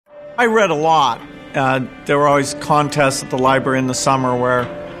I read a lot. There were always contests at the library in the summer where,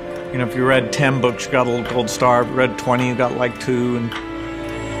 you know, if you read 10 books, you got a little gold star. If you read 20, you got like 2.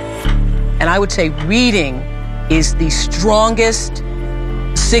 And I would say reading is the strongest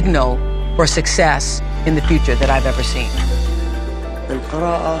signal for success in the future that I've ever seen.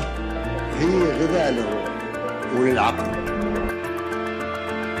 القراءة هي غذاء للروح وللعقل.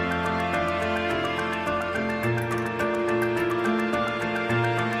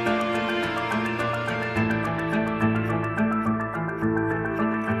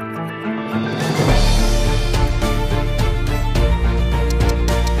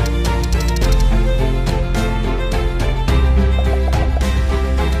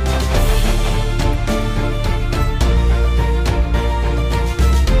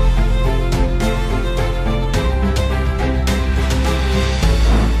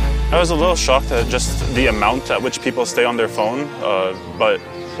 I was a little shocked at just the amount at which people stay on their phone, but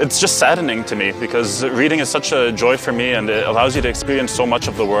it's just saddening to me because reading is such a joy for me and it allows you to experience so much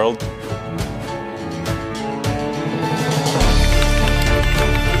of the world.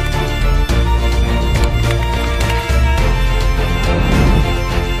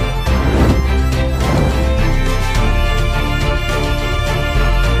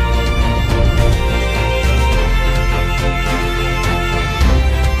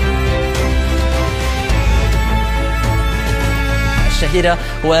 شهيرة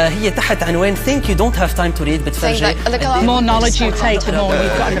وهي تحت عنوان Think You Don't Have Time to Read بتفرجي The more knowledge you take, the more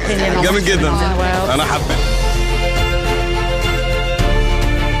you've got an opinion on جامد جدا. أنا حبيت.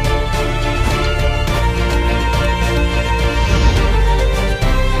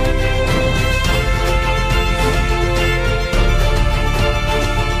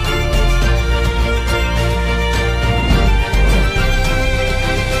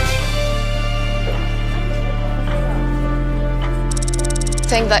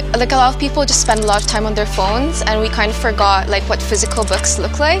 Saying that like a lot of people just spend a lot of time on their phones and we kind of forgot like what physical books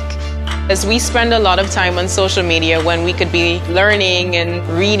look like. As we spend a lot of time on social media when we could be learning and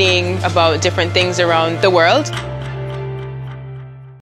reading about different things around the world.